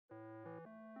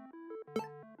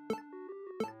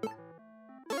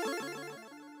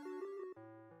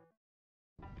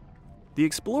The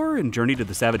explorer in Journey to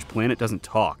the Savage Planet doesn't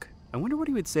talk. I wonder what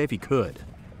he would say if he could.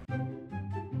 Alright,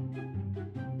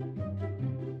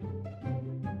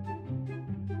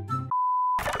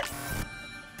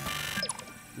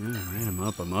 I'm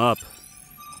up. Let's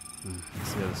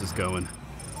see how this is going.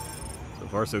 So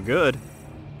far, so good.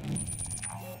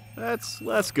 That's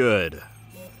less good.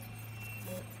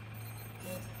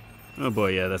 Oh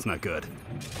boy, yeah, that's not good.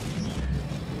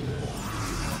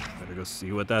 Better go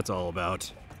see what that's all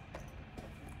about.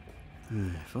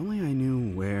 If only I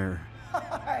knew where...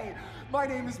 Hi, my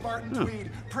name is Martin Tweed,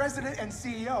 President and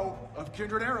CEO of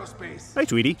Kindred Aerospace. Hi,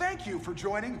 Tweedy. Thank you for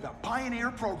joining the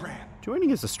Pioneer program.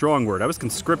 Joining is a strong word. I was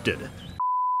conscripted.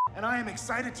 And I am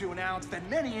excited to announce that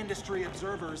many industry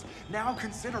observers now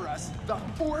consider us the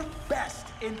 4th best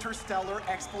interstellar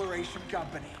exploration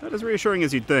company. Not as reassuring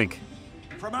as you'd think.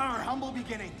 From our humble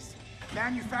beginnings,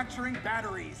 manufacturing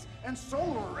batteries and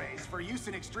solar arrays for use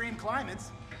in extreme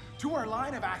climates, to our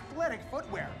line of athletic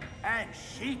footwear and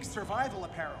chic survival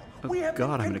apparel. Oh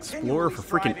God, I'm an explorer for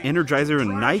freaking Energizer and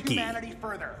Nike. Humanity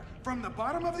further, from the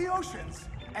bottom of the oceans,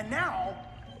 and now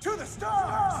to the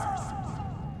stars.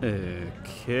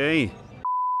 Okay.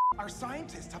 Our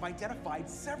scientists have identified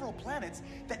several planets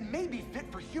that may be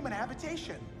fit for human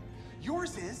habitation.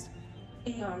 Yours is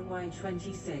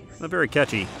ARY-26. Not very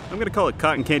catchy. I'm gonna call it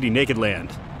Cotton Candy Naked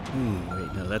Land.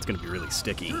 Wait, no, that's gonna be really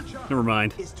sticky. Never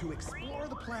mind. Is to explore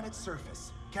the planet's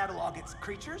surface, catalog its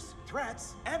creatures,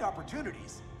 threats, and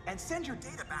opportunities, and send your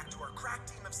data back to our crack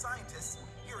team of scientists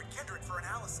here at Kindred for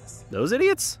analysis. Those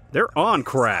idiots? They're on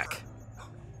crack.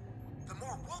 The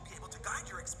more we'll be able to guide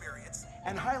your experience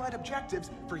and highlight objectives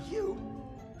for you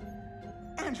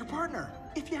and your partner,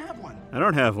 if you have one. I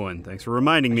don't have one. Thanks for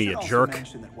reminding me, you jerk. I should also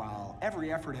mention that while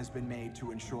every effort has been made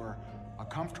to ensure a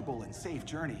comfortable and safe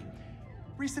journey,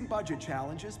 recent budget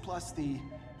challenges plus the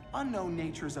unknown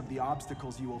natures of the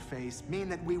obstacles you will face mean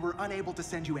that we were unable to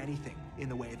send you anything in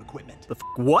the way of equipment.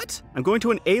 What? I'm going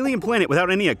to an alien planet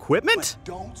without any equipment? But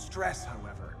don't stress,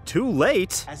 however. Too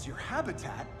late. As your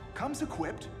habitat comes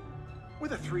equipped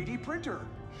with a 3D printer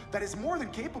that is more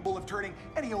than capable of turning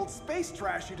any old space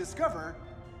trash you discover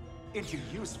into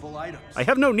useful items. I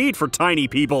have no need for tiny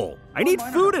people. I need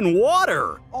food and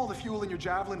water. All the fuel in your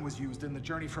javelin was used in the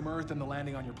journey from Earth and the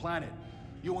landing on your planet.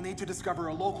 You will need to discover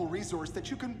a local resource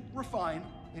that you can refine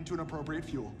into an appropriate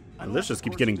fuel. Well, this just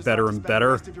keeps getting better and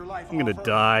better. I'm gonna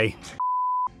die.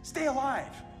 Stay alive,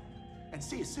 and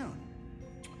see you soon.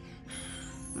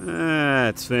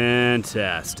 That's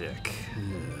fantastic.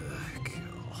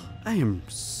 I am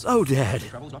so dead.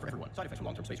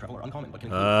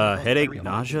 Headache,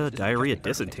 nausea, diarrhea,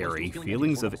 dysentery,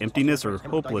 feelings of emptiness or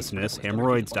hopelessness,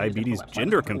 hemorrhoids, diabetes,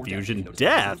 gender confusion,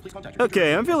 death.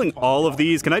 Okay, I'm feeling all of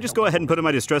these. Can I just go ahead and put in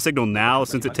my distress signal now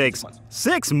since it takes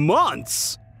 6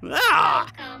 months? Ah!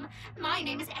 Welcome. My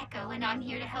name is Echo, and I'm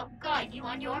here to help guide you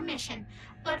on your mission.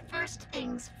 But first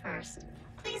things first.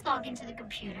 Please log into the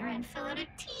computer and fill out a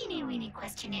teeny-weeny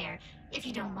questionnaire, if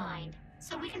you don't mind,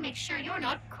 so we can make sure you're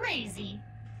not crazy.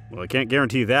 Well, I can't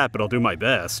guarantee that, but I'll do my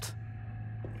best.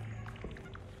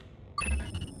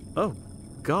 Oh,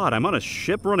 God, I'm on a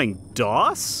ship running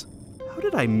DOS? How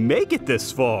did I make it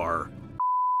this far?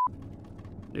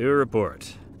 New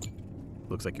report.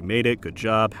 Looks like you made it, good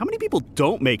job. How many people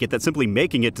don't make it that simply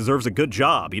making it deserves a good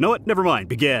job? You know what? Never mind,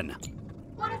 begin.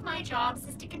 One of my jobs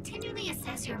is to continually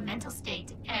assess your mental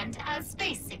state, and as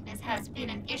space sickness has been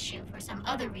an issue for some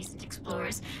other recent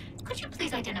explorers, could you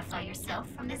please identify yourself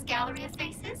from this gallery of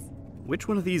faces? Which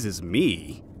one of these is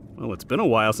me? Well, it's been a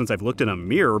while since I've looked in a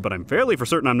mirror, but I'm fairly for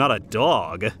certain I'm not a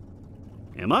dog.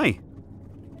 Am I?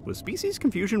 Was species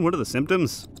confusion one of the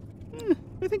symptoms?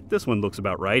 I think this one looks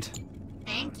about right.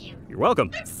 Thank you. You're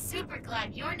welcome. I'm super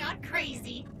glad you're not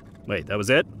crazy. Wait, that was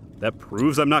it? That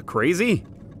proves I'm not crazy?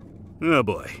 Oh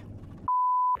boy.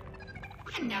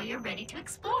 And now you're ready to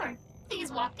explore.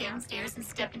 Please walk downstairs and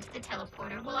step into the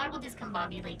teleporter while I will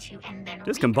discombobulate you and then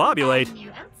Discombobulate? reconfine you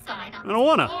outside on I don't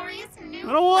wanna. this glorious new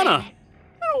I don't wanna. planet.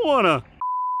 I don't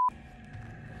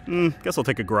wanna. Guess I'll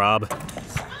take a grab.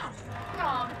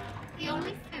 Rob, the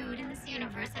only food in this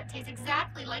universe that tastes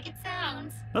exactly like it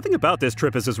sounds. Nothing about this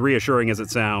trip is as reassuring as it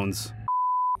sounds.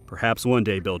 Perhaps one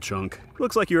day, Bill Chunk.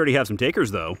 Looks like you already have some takers,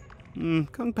 though.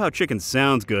 Kung Pao chicken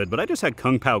sounds good, but I just had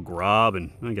Kung Pao grab, and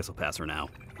I guess I'll pass her now.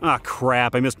 Ah,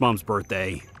 crap, I missed Mom's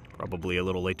birthday. Probably a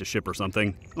little late to ship or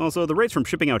something. Also, the rates from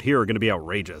shipping out here are gonna be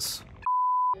outrageous.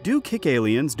 Do kick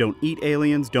aliens, don't eat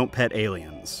aliens, don't pet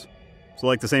aliens. So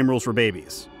like the same rules for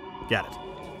babies. Got it.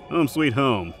 Home sweet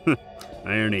home.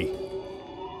 Irony.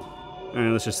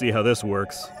 Alright, let's just see how this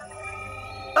works.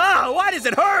 Ah, why does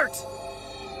it hurt?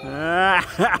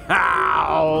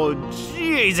 Oh,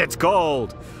 jeez, it's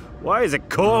cold. Why is it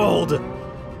cold?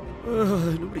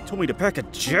 Nobody told me to pack a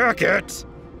jacket.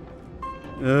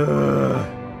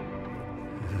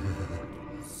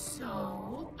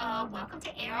 So, welcome to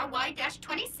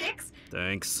ARY-26.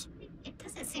 Thanks. It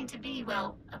doesn't seem to be,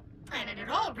 well, a planet at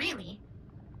all, really.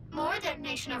 More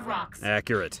detonation of rocks.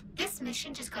 Accurate. This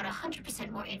mission just got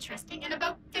 100% more interesting and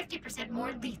about 50%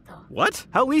 more lethal. What?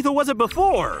 How lethal was it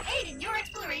before? To aid in your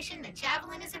exploration, the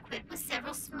Javelin is equipped with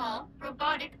several small,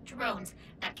 robotic drones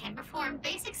that can perform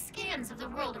basic scans of the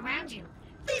world around you.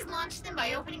 Please launch them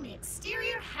by opening the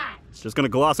exterior hatch. Just gonna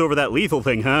gloss over that lethal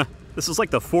thing, huh? This is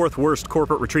like the 4th worst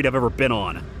corporate retreat I've ever been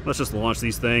on. Let's just launch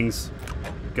these things.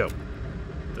 Go.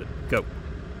 Go.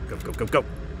 Go, go, go, go.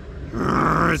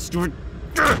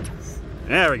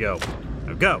 There we go.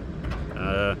 Now go.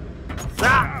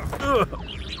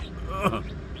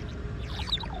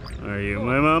 Are you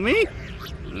my mommy?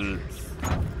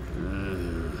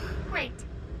 Great.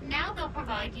 Now they'll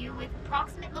provide you with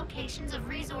approximate locations of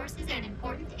resources and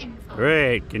important info.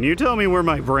 Great. Can you tell me where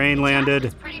my brain landed?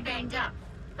 It's pretty banged up,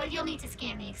 but you'll need to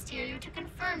scan the exterior to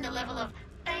confirm the level of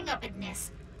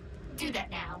bang-uppedness. Do that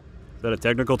now. Is that a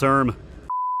technical term?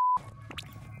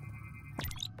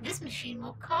 This machine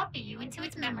will copy you into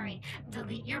its memory,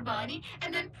 delete your body,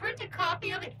 and then print a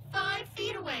copy of it 5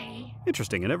 feet away.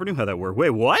 Interesting. I never knew how that worked. Wait,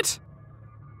 what?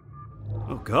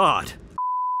 Oh, God.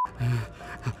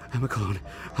 I'm a clone.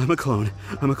 I'm a clone.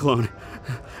 I'm a clone.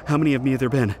 How many of me have there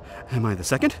been? Am I the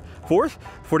 2nd? 4th?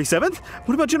 47th?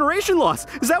 What about generation loss?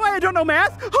 Is that why I don't know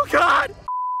math? Oh, God!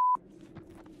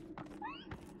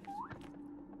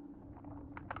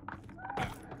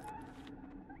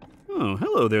 Oh,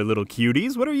 hello there, little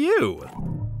cuties. What are you?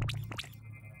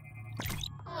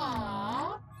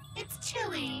 Aww, it's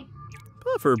chilly.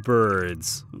 Puffer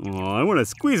birds. Oh, I want to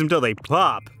squeeze them till they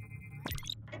pop.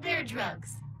 They're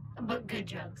drugs, but good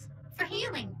drugs. For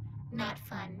healing, not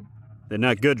fun. They're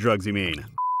not good drugs, you mean?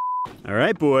 All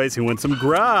right, boys, who wants some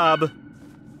grub?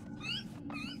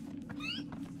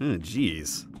 Oh,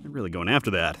 jeez. They're really going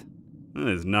after that. That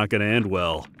is not going to end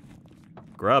well.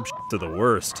 Grub to the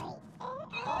worst.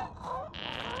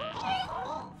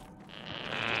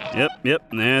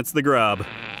 Yep, that's the grub.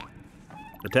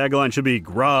 The tagline should be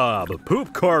grub,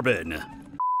 poop carbon.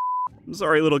 I'm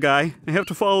sorry, little guy. I have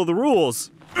to follow the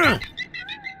rules.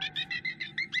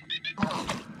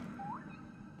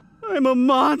 I'm a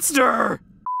monster!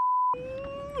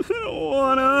 I don't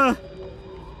wanna...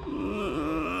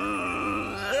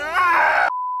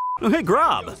 Oh, hey,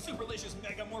 Grob!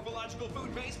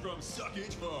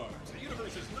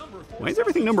 Why is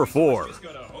everything number 4?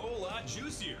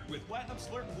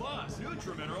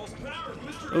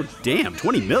 Oh, damn,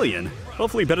 20 million?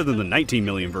 Hopefully better than the 19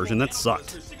 million version, that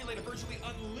sucked.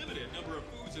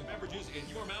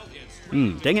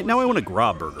 Dang it, now I want a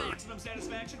Grob burger.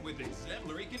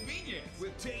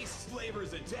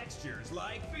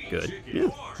 Good. Yeah.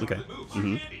 Okay.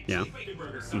 Yeah.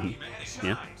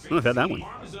 Yeah. Oh, I've had that one.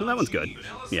 Oh, that one's good.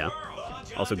 Yeah.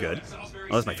 Also good.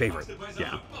 Oh, that's my favorite.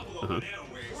 Yeah.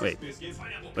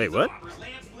 Wait, what?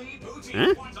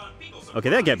 Huh? Okay,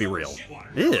 that can't be real.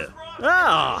 Ew.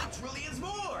 Ah!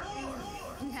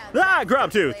 Ah,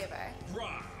 Grob Tooth!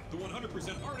 The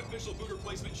 100% artificial food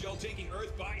replacement gel taking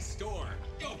Earth by storm.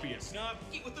 Don't be a snob,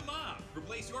 eat with the mob.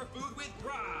 Replace your food with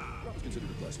Grob. Grob is considered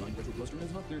a class 9 retrocluster and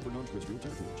is not cleared for non-terrestrial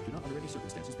territories. Do not under any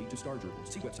circumstances speak to Star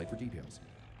Gerbils. See website for details.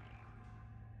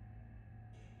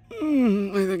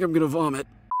 I think I'm gonna vomit.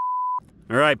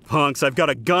 All right, punks, I've got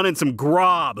a gun and some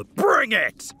Grob. Bring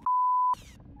it!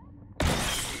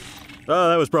 Oh,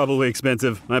 that was probably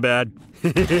expensive. My bad.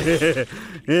 This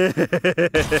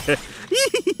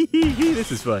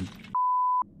is fun.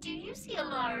 Do you see a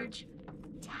large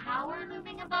tower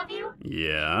looming above you?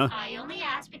 Yeah. I only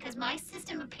asked because my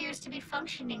system appears to be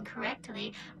functioning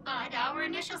correctly, but our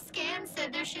initial scan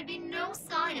said there should be no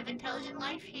sign of intelligent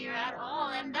life here at all,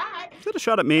 and that Is that a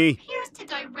shot at me? appears to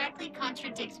directly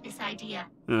contradict this idea.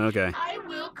 Oh, okay. I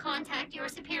will contact your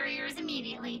superiors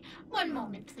immediately. One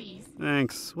moment, please.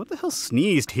 Thanks. What the hell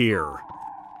sneezed here?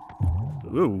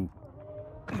 Ooh.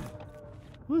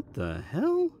 What the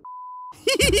hell?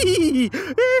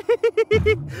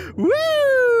 Woo!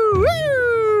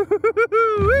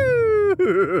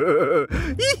 Woo!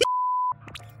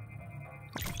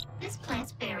 This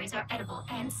plant's berries are edible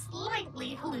and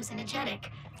slightly hallucinogenic.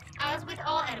 As with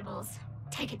all edibles,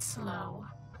 take it slow.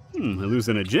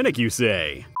 Hallucinogenic, you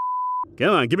say? Come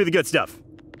on, give me the good stuff.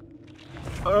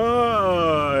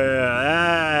 Oh,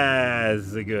 yeah,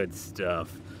 that's the good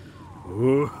stuff.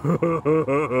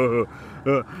 Oh,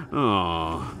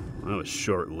 that was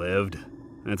short-lived.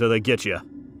 That's how they get you.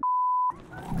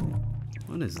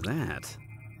 What is that?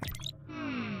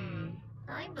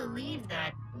 I believe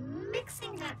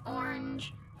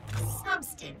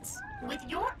substance with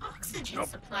your oxygen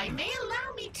supply may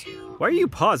allow me to Why are you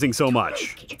pausing so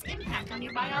much? tweak its impact on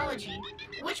your biology,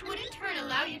 which would in turn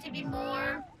allow you to be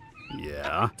more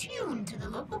Yeah. tuned to the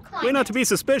local climate. Way not to be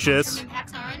suspicious. Some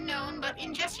impacts are unknown, but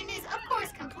ingestion is, of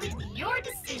course, completely your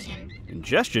decision.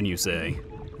 Ingestion, you say?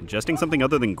 Ingesting something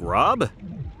other than grub?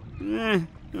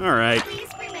 Alright. Please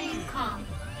remain calm.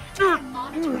 I'm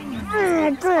monitoring your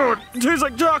Oh, God! It tastes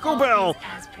like Taco Bell!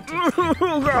 as predicted. Oh,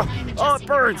 God! I'm Oh, adjusting it your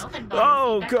burns! health and Oh,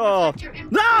 biofeedback to God! reflect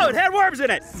your No! It had worms in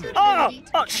it! Oh!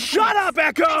 Oh! Shut up,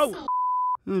 Echo! Excellent.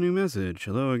 A new message.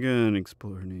 Hello again.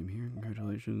 Explore name here.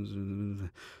 Congratulations.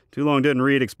 Too long didn't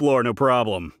read. Explore, no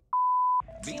problem.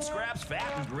 Meat scraps,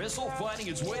 fat, and gristle finding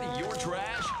its way to your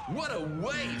trash? What a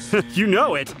waste! You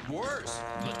know it. Worse,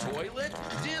 the toilet?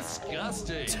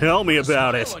 Disgusting. Tell me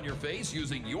about A it. smile on your face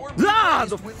using your Ah,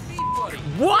 toothpaste with Meat Buddy.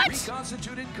 What?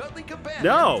 Reconstituted cuddly companion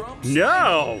No, from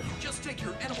no. Just take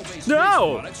your animal-based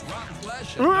No. waste products, rotten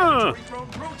flesh, and laboratory-grown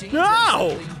proteins, No.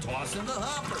 and simply toss in the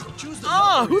hopper. Choose the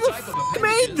Oh, who the type of f***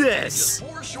 appendages. made this?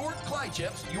 Just 4 short Cly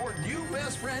chips, your new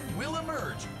best friend will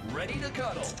emerge, ready to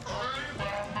cuddle.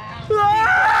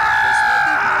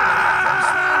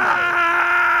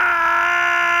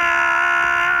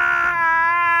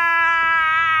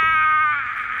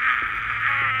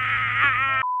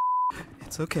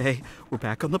 It's okay. We're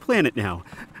back on the planet now.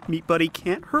 Meat Buddy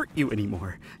can't hurt you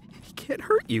anymore. He can't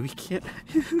hurt you. He can't.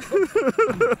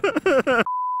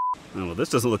 Oh, well, this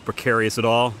doesn't look precarious at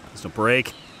all. Just a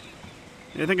break.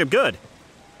 I think I'm good.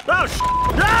 Oh,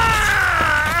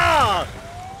 ah!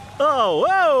 Oh,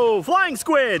 whoa! Flying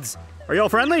squids! Are y'all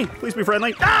friendly? Please be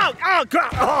friendly. Oh, oh,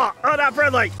 God! Oh, not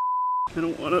friendly! I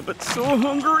don't want to, but so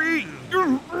hungry.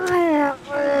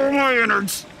 My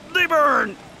innards, they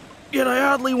burn. Yet I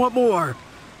oddly want more.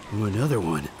 Oh, another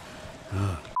one.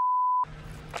 Oh,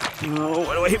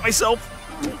 why do I hate myself?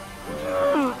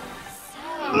 So,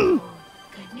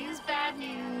 good news, bad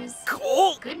news.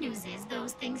 Cool. Good news is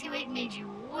those things you ate made you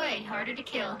way harder to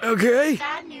kill. Okay.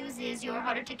 Bad news is you're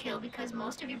harder to kill because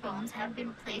most of your bones have been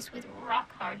replaced with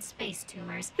rock-hard space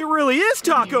tumors. It really is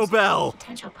Taco Bell.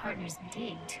 Potential partners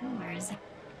dig tumors.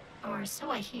 Or so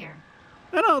I hear.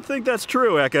 I don't think that's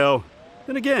true, Echo.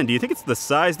 Then again, do you think it's the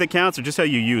size that counts or just how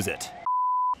you use it?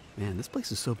 Man, this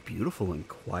place is so beautiful and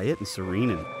quiet and serene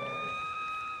and...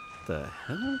 The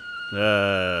hell?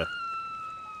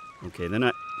 Okay, then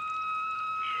I...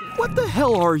 What the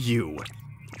hell are you?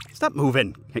 Stop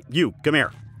moving. Hey, you, come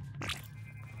here.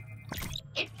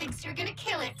 It thinks you're gonna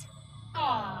kill it.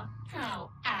 Aw,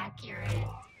 how accurate.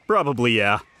 Probably,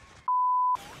 yeah.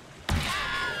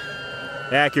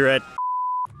 Accurate.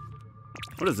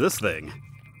 What is this thing?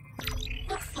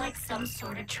 Looks like some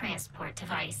sort of transport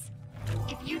device.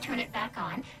 If you turn it back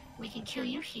on, we can kill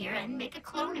you here and make a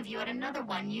clone of you at another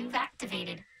one you've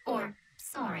activated. Or,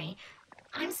 sorry,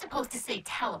 I'm supposed to say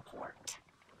teleport.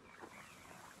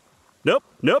 Nope,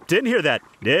 nope, didn't hear that.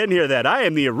 Didn't hear that. I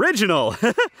am the original.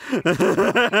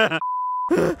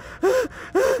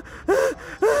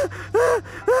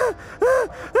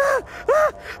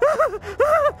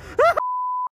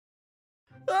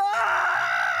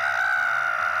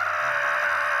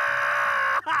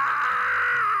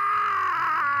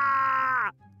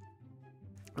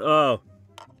 Oh.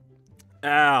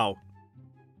 Ow.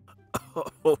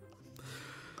 Oh.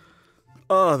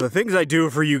 Oh, the things I do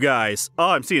for you guys. Oh,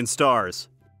 I'm seeing stars.